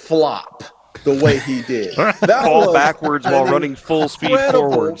could flop the way he did. Fall backwards while running full speed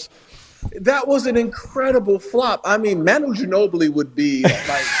forwards. That was an incredible flop. I mean, Manu Ginobili would be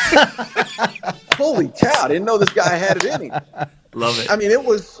like, holy cow, I didn't know this guy had it in him. Love it. I mean, it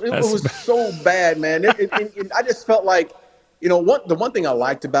was so bad, man. I just felt like, the one thing I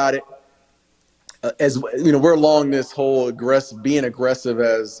liked about it, we're along this whole being aggressive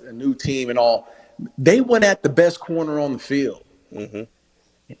as a new team and all. They went at the best corner on the field, and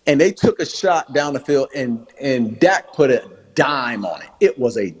they took a shot down the field, and Dak put a dime on it. It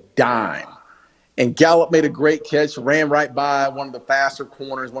was a dime. And Gallup made a great catch, ran right by one of the faster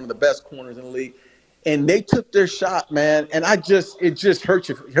corners, one of the best corners in the league. And they took their shot, man. And it just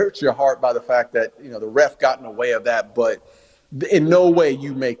hurts your heart by the fact that, the ref got in the way of that. But in no way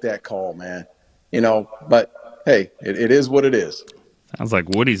you make that call, man. But hey, it is what it is. Sounds like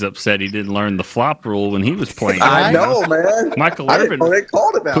Woody's upset he didn't learn the flop rule when he was playing. I know, man. Michael I Irvin didn't know they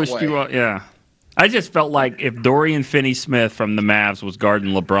called it that pushed way. you out. Yeah. I just felt like if Dorian Finney-Smith from the Mavs was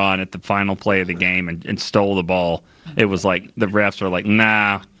guarding LeBron at the final play of the game and stole the ball, it was like the refs are like,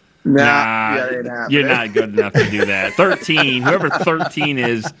 nah, you're not good enough to do that. 13, whoever 13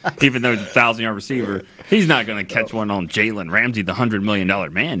 is, even though he's a 1,000-yard receiver, he's not going to catch one on Jalen Ramsey, the $100 million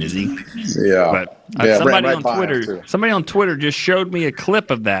man, is he? Yeah. But somebody on Twitter just showed me a clip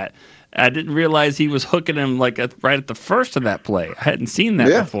of that. I didn't realize he was hooking him right at the first of that play. I hadn't seen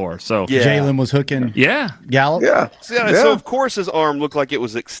that before. So Jalen was hooking Gallup. Yeah. So of course his arm looked like it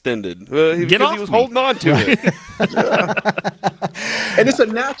was extended because he was holding on to it. And it's a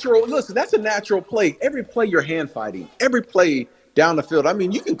natural. Listen, that's a natural play. Every play you're hand fighting. Every play down the field. I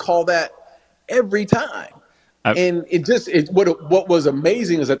mean, you can call that every time. And what was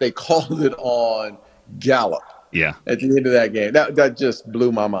amazing is that they called it on Gallup. Yeah. At the end of that game. That just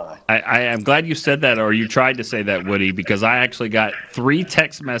blew my mind. I am glad you said that, or you tried to say that, Woody, because I actually got 3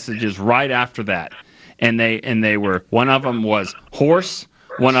 text messages right after that. And they were, one of them was horse,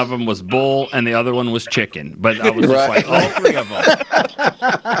 one of them was bull, and the other one was chicken. But I was just like, all 3 of them.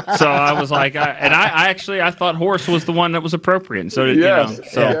 So I was like, I thought horse was the one that was appropriate. And so did, Yes.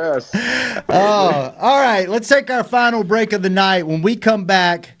 Oh, all right. Let's take our final break of the night. When we come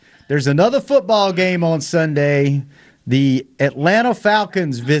back, there's another football game on Sunday. The Atlanta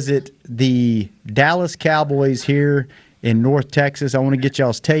Falcons visit the Dallas Cowboys here in North Texas. I want to get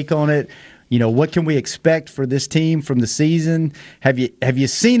y'all's take on it. What can we expect for this team from the season? Have you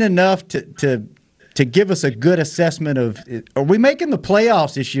seen enough to give us a good assessment of, are we making the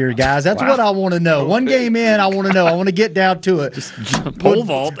playoffs this year, guys? That's what I want to know. One game in, I want to know. I want to get down to it. Just pole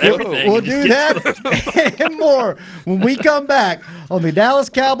vault everything. We'll do that and more when we come back on the Dallas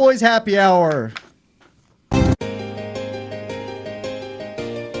Cowboys Happy Hour.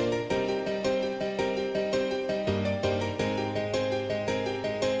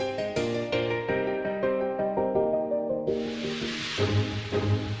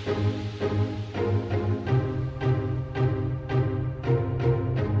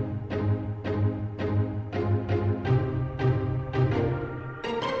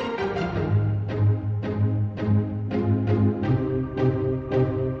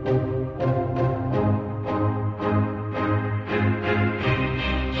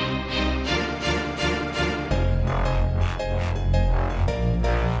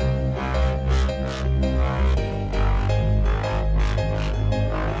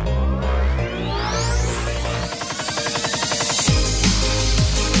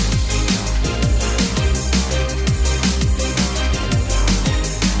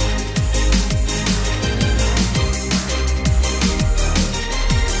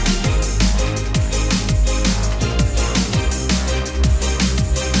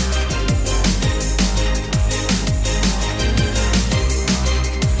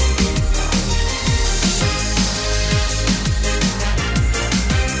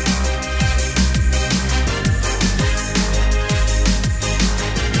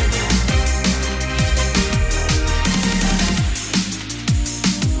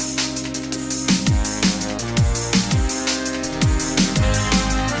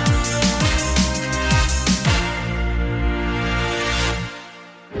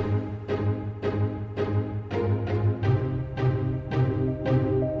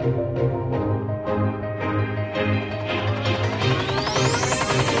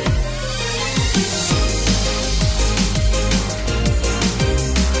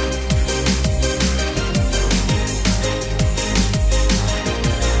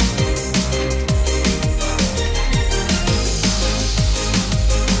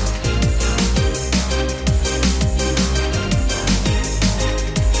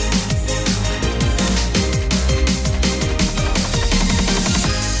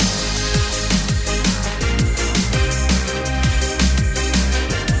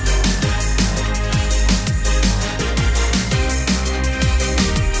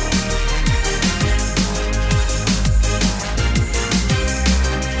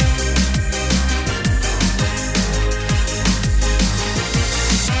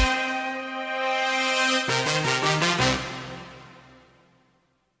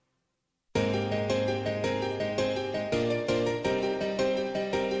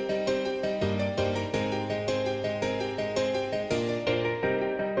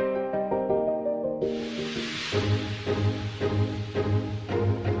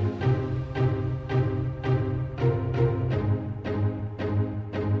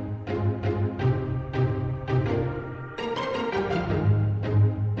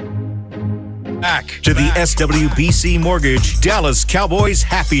 Back to the SWBC Mortgage Dallas Cowboys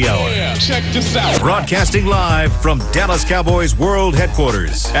Happy Hour. Yeah, check this out. Broadcasting live from Dallas Cowboys World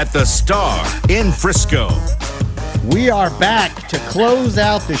Headquarters at the Star in Frisco. We are back to close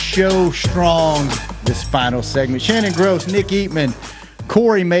out the show strong this final segment. Shannon Gross, Nick Eatman,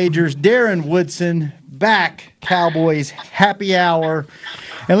 Corey Majors, Darren Woodson, back Cowboys Happy Hour.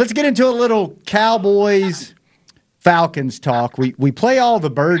 And let's get into a little Cowboys Falcons talk. We play all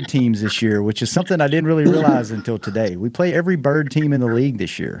the bird teams this year, which is something I didn't really realize until today. We play every bird team in the league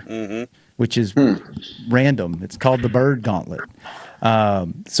this year, which is random. It's called the Bird Gauntlet.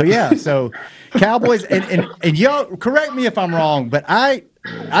 So Cowboys and y'all correct me if I'm wrong, but I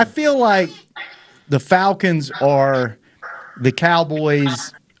feel like the Falcons are the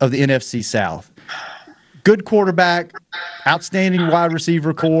Cowboys of the NFC South. Good quarterback, outstanding wide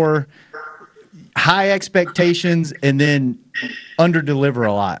receiver core, high expectations, and then under-deliver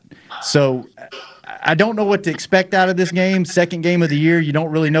a lot. So I don't know what to expect out of this game. Second game of the year, you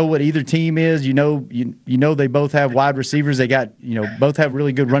don't really know what either team is. You know they both have wide receivers. They got both have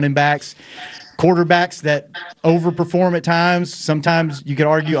really good running backs, quarterbacks that overperform at times. Sometimes you could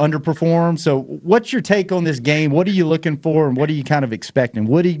argue underperform. So what's your take on this game? What are you looking for, and what are you kind of expecting?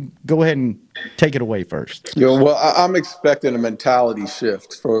 Woody, go ahead and take it away first. Well, I'm expecting a mentality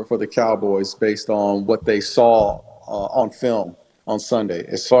shift for the Cowboys based on what they saw on film on Sunday,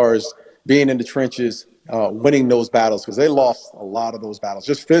 as far as being in the trenches, winning those battles, because they lost a lot of those battles,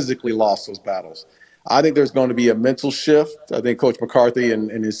 just physically lost those battles. I think there's going to be a mental shift. I think Coach McCarthy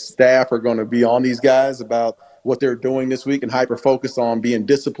and his staff are going to be on these guys about what they're doing this week and hyper-focused on being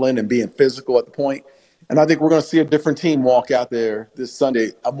disciplined and being physical at the point. And I think we're going to see a different team walk out there this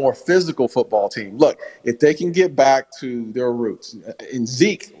Sunday, a more physical football team. Look, if they can get back to their roots. In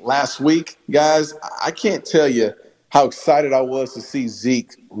Zeke last week, guys, I can't tell you how excited I was to see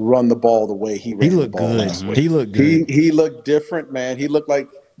Zeke run the ball the way he ran the ball last week. He looked good. He looked different, man. He looked like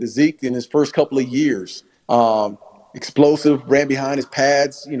the Zeke in his first couple of years. Explosive, ran behind his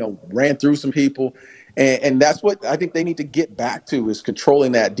pads, ran through some people. And that's what I think they need to get back to, is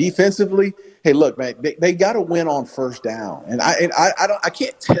controlling that defensively. Hey, look, man, they got to win on first down. And I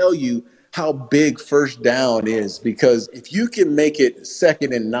can't tell you how big first down is, because if you can make it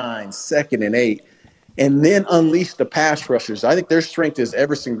 2nd and 9, 2nd and 8, and then unleash the pass rushers, I think their strength is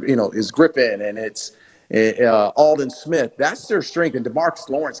is Griffin and it's Aldon Smith. That's their strength. And DeMarcus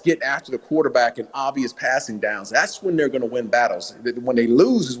Lawrence getting after the quarterback in obvious passing downs. That's when they're going to win battles. When they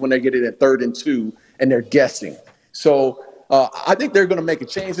lose is when they get it at 3rd and 2 and they're guessing. So I think they're going to make a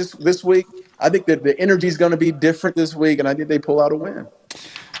change this week. I think that the energy is going to be different this week, and I think they pull out a win.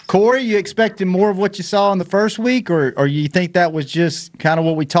 Corey, you expecting more of what you saw in the first week, or you think that was just kind of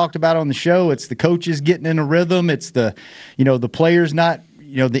what we talked about on the show? It's the coaches getting in a rhythm. It's the players not,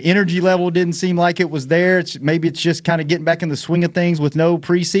 the energy level didn't seem like it was there. Maybe it's just kind of getting back in the swing of things with no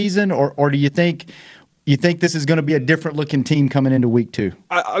preseason, or do you think this is going to be a different looking team coming into week 2?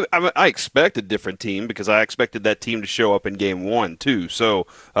 I expect a different team, because I expected that team to show up in game 1 too. So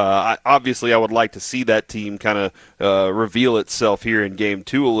obviously I would like to see that team kind of reveal itself here in game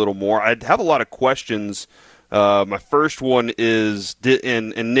 2 a little more. I'd have a lot of questions. My first one is,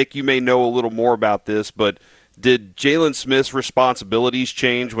 and Nick, you may know a little more about this, but did Jalen Smith's responsibilities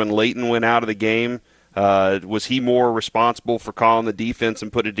change when Leighton went out of the game? Was he more responsible for calling the defense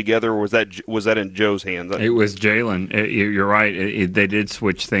and putting it together, or was that in Joe's hands? It was Jalen. You're right. They did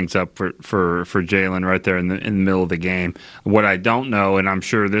switch things up for Jalen right there in the middle of the game. What I don't know, and I'm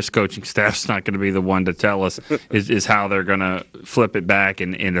sure this coaching staff's not going to be the one to tell us, is how they're going to flip it back,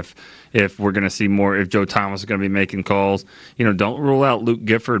 and if we're going to see more, if Joe Thomas is going to be making calls. Don't rule out Luke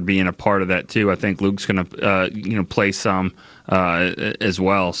Gifford being a part of that too. I think Luke's going to play some as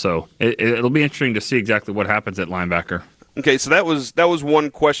well. So it'll be interesting to see exactly what happens at linebacker. Okay, so that was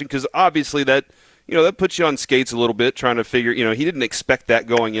one question, because obviously that puts you on skates a little bit, trying to figure. He didn't expect that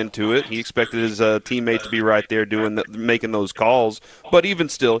going into it. He expected his teammate to be right there making those calls. But even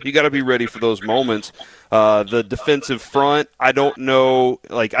still, you got to be ready for those moments. The defensive front, I don't know.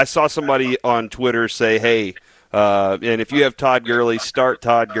 Like, I saw somebody on Twitter say, "Hey, and if you have Todd Gurley, start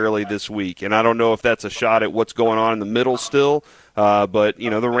Todd Gurley this week." And I don't know if that's a shot at what's going on in the middle still. But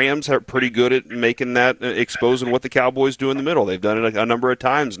the Rams are pretty good at making that, exposing what the Cowboys do in the middle. They've done it a number of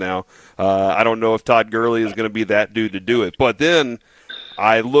times now. I don't know if Todd Gurley is going to be that dude to do it. But then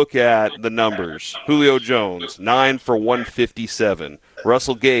I look at the numbers. Julio Jones, 9 for 157.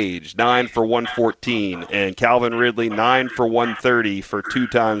 Russell Gage, 9 for 114. And Calvin Ridley, 9 for 130 for 2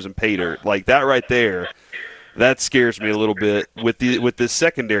 times and pay dirt. Like, that right there, that scares me a little bit with this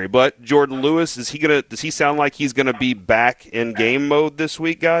secondary. But Jordan Lewis, does he sound like he's gonna be back in game mode this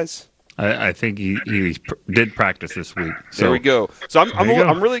week, guys? I think he did practice this week. So there we go. So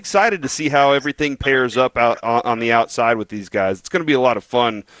I'm really excited to see how everything pairs up out on the outside with these guys. It's going to be a lot of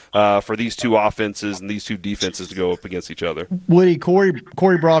fun for these two offenses and these two defenses to go up against each other. Woody,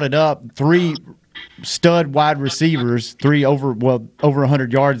 Corey brought it up. 3 stud wide receivers, 3 over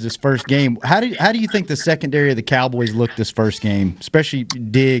 100 yards this first game. How do you think the secondary of the Cowboys looked this first game, especially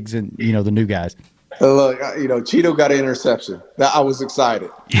Diggs and the new guys? Look, Cheeto got an interception. I was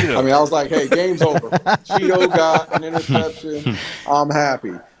excited. Yeah. I mean, I was like, hey, game's over. Cheeto got an interception. I'm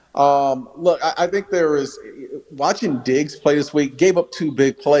happy. Look, I think there is – watching Diggs play this week, gave up 2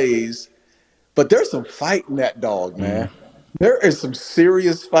 big plays, but there's some fight in that dog, man. There is some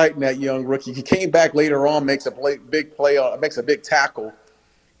serious fight in that young rookie. He came back later on, makes a big tackle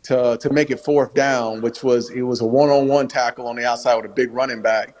to make it 4th down, it was a one-on-one tackle on the outside with a big running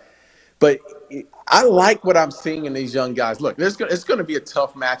back. But I like what I'm seeing in these young guys. Look, it's going to be a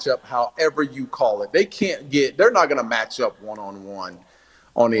tough matchup, however you call it. They're not going to match up one-on-one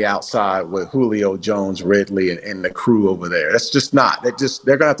on the outside with Julio Jones, Ridley, and the crew over there. That's just not. They're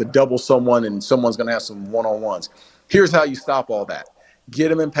going to have to double someone, and someone's going to have some one-on-ones. Here's how you stop all that. Get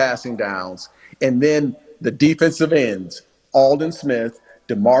them in passing downs, and then the defensive ends, Aldon Smith,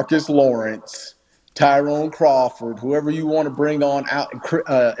 DeMarcus Lawrence, Tyrone Crawford, whoever you want to bring on out,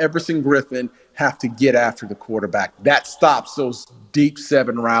 Everson Griffin, have to get after the quarterback. That stops those deep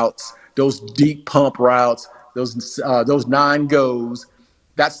 7 routes, those deep pump routes, those 9 goes.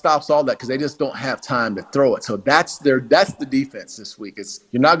 That stops all that because they just don't have time to throw it. So that's the defense this week.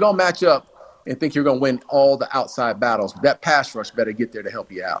 You're not going to match up and think you're going to win all the outside battles. That pass rush better get there to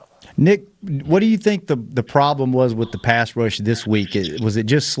help you out. Nick, what do you think the problem was with the pass rush this week? Was it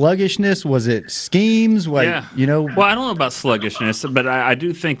just sluggishness? Was it schemes? Yeah. Well, I don't know about sluggishness, but I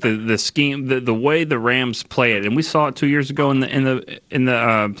do think the scheme, the way the Rams play it, and we saw it 2 years ago in the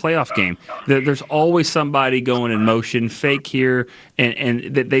playoff game. There's always somebody going in motion, fake here,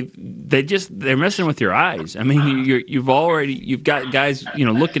 and they're messing with your eyes. I mean, you've got guys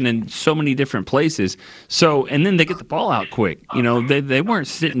looking in so many different places. So and then they get the ball out quick. They weren't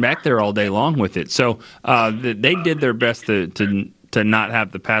sitting back there all day long with it. So they did their best to not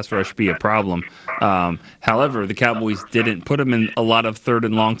have the pass rush be a problem. However, the Cowboys didn't put them in a lot of 3rd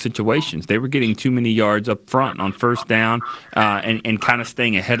and long situations. They were getting too many yards up front on 1st down and kind of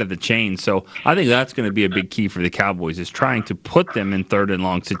staying ahead of the chain. So I think that's going to be a big key for the Cowboys is trying to put them in 3rd and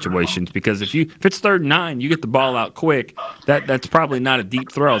long situations because if it's 3rd and 9, you get the ball out quick, that's probably not a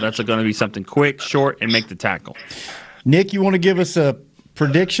deep throw. That's going to be something quick, short, and make the tackle. Nick, you want to give us a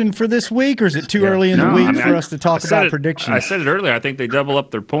prediction for this week, or is it too early in the week for us to talk about predictions? I said it earlier. I think they double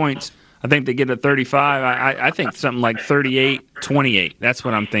up their points. I think they get a 35. I think something like 38-28. That's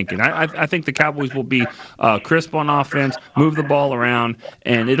what I'm thinking. I think the Cowboys will be crisp on offense, move the ball around,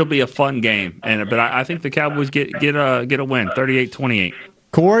 and it'll be a fun game. But I think the Cowboys get a win, 38-28.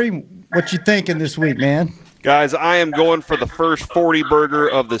 Corey, what you thinking this week, man? Guys, I am going for the first 40 burger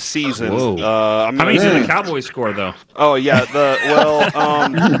of the season. Whoa. How many did the Cowboys score, though? Oh, yeah.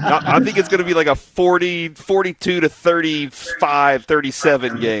 I think it's going to be like a 42 to 35,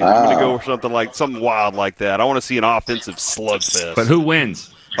 37 game. I'm going to go for something wild like that. I want to see an offensive slugfest. But who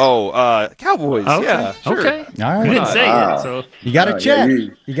wins? Oh, Cowboys. Okay. Yeah, sure. Okay. All right. You didn't say it, so you got to check.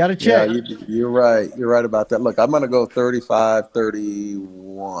 You got to check. Yeah, you're right. You're right about that. Look, I'm going to go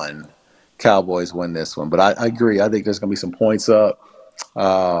 35-31. Cowboys win this one, but I agree. I think there's going to be some points up.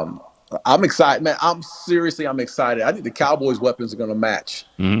 I'm excited, man. I'm excited. I think the Cowboys' weapons are going to match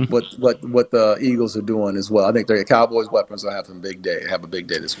what the Eagles are doing as well. I think the Cowboys' weapons will have a big day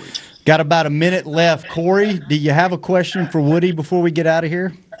this week. Got about a minute left. Corey, do you have a question for Woody before we get out of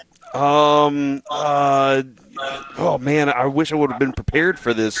here? Oh man, I wish I would have been prepared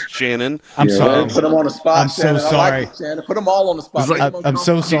for this, Shannon. I'm sorry. Put them on the spot. I'm Shannon. so sorry. Shannon, put them all on the spot. I'm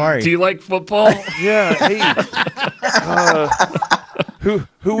so sorry. Do you like football? Yeah. Hey,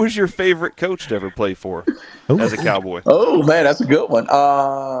 who was your favorite coach to ever play for as a Cowboy? Oh man, that's a good one.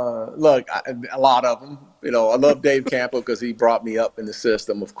 Look, a lot of them. I love Dave Campo because he brought me up in the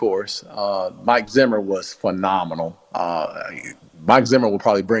system. Of course, Mike Zimmer was phenomenal. Mike Zimmer will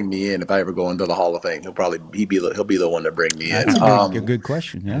probably bring me in if I ever go into the Hall of Fame. He'll be the one to bring me in. That's a good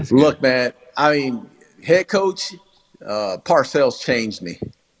question. Yeah, look, man. I mean, head coach Parcells changed me,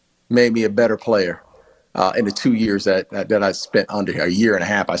 made me a better player in the 2 years that I spent under him. A year and a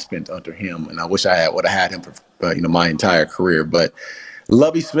half I spent under him, and I wish I would have had him for my entire career. But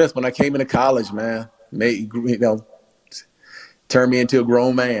Lovie Smith, when I came into college, man, turned me into a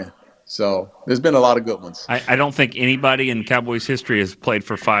grown man. So there's been a lot of good ones. I don't think anybody in Cowboys history has played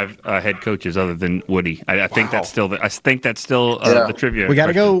for 5 head coaches other than Woody. I think that's still the trivia. We got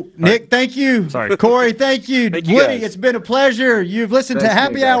to go. Nick, thank you. Sorry. Corey, thank you. Thank you, Woody, guys. it's been a pleasure. You've listened to Thanks,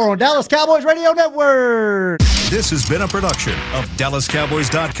 Happy you guys. Hour on Dallas Cowboys Radio Network. This has been a production of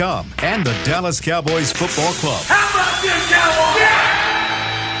DallasCowboys.com and the Dallas Cowboys Football Club. How about this, Cowboys?